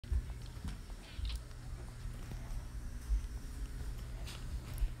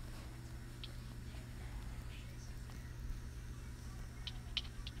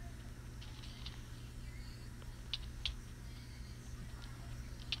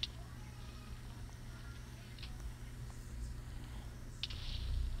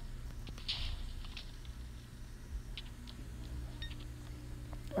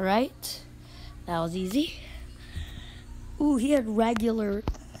Alright. That was easy. Ooh, he had regular.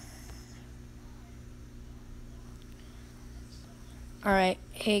 Alright,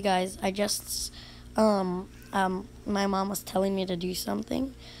 hey guys, I just, my mom was telling me to do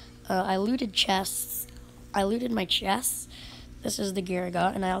something. I looted chests. I looted my chests. This is the gear I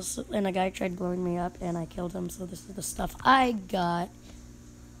got, and a guy tried blowing me up, and I killed him, so this is the stuff I got.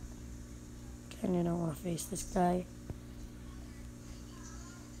 Kinda don't want to face this guy.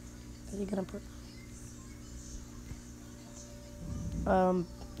 Is he gonna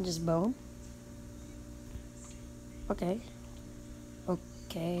just boom? Okay.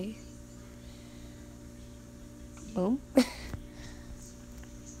 Okay. Boom.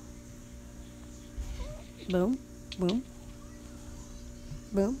 Boom. Boom.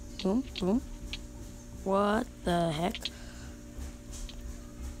 Boom. Boom. Boom. What the heck?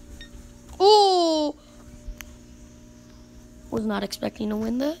 Oh! Was not expecting to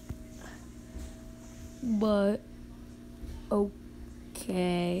win that. But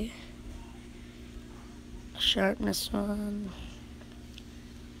okay. Sharpness on.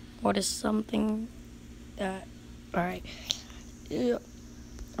 What is something that... Alright. Yeah.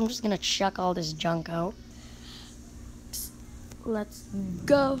 I'm just gonna chuck all this junk out. Let's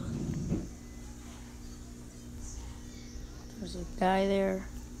go. There's a guy there.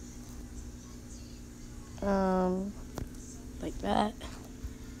 Like that.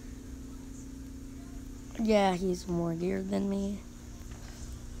 Yeah, he's more geared than me.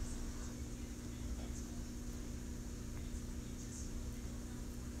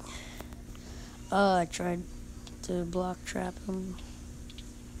 I tried to block trap him.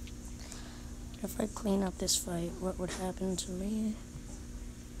 If I clean up this fight, what would happen to me?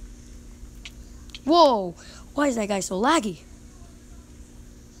 Whoa! Why is that guy so laggy?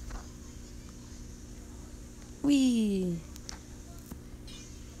 Wee!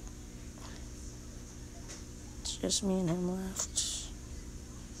 It's just me and him left.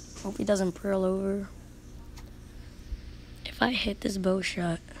 Hope he doesn't pearl over. If I hit this bow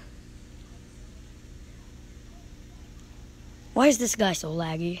shot... Why is this guy so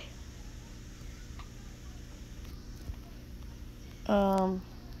laggy?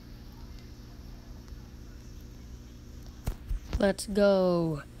 Let's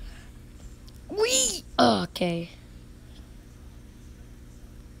go. Wee! Okay.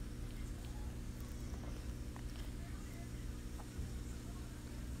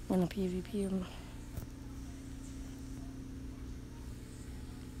 I'm gonna PvP him.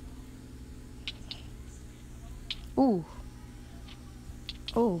 Ooh.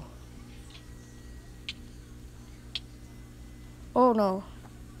 Oh. Oh no.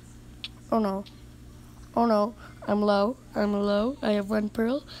 Oh no. Oh no. I'm low. I'm low. I have 1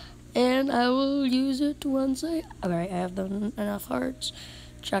 pearl. And I will use it once I... Alright, I have enough hearts.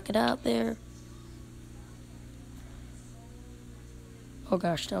 Chuck it out there. Oh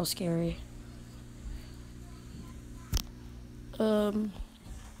gosh, that was scary.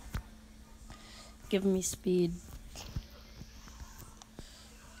 Give me speed.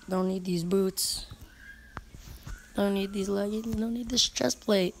 Don't need these boots. Don't need these leggings. Don't need this chest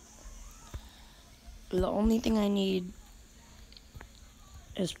plate. The only thing I need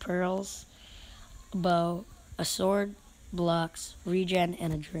is pearls, a bow, a sword, blocks, regen,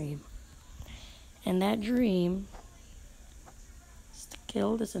 and a dream. And that dream is to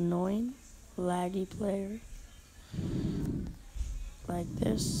kill this annoying, laggy player. Like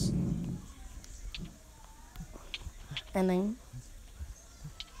this. And then...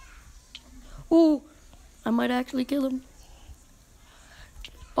 Ooh! I might actually kill him.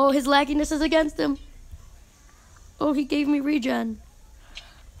 Oh, his lagginess is against him. Oh, he gave me regen.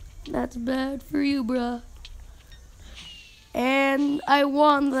 That's bad for you, bruh. And I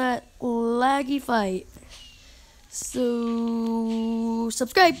won that laggy fight. So,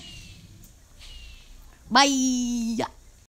 subscribe. Bye.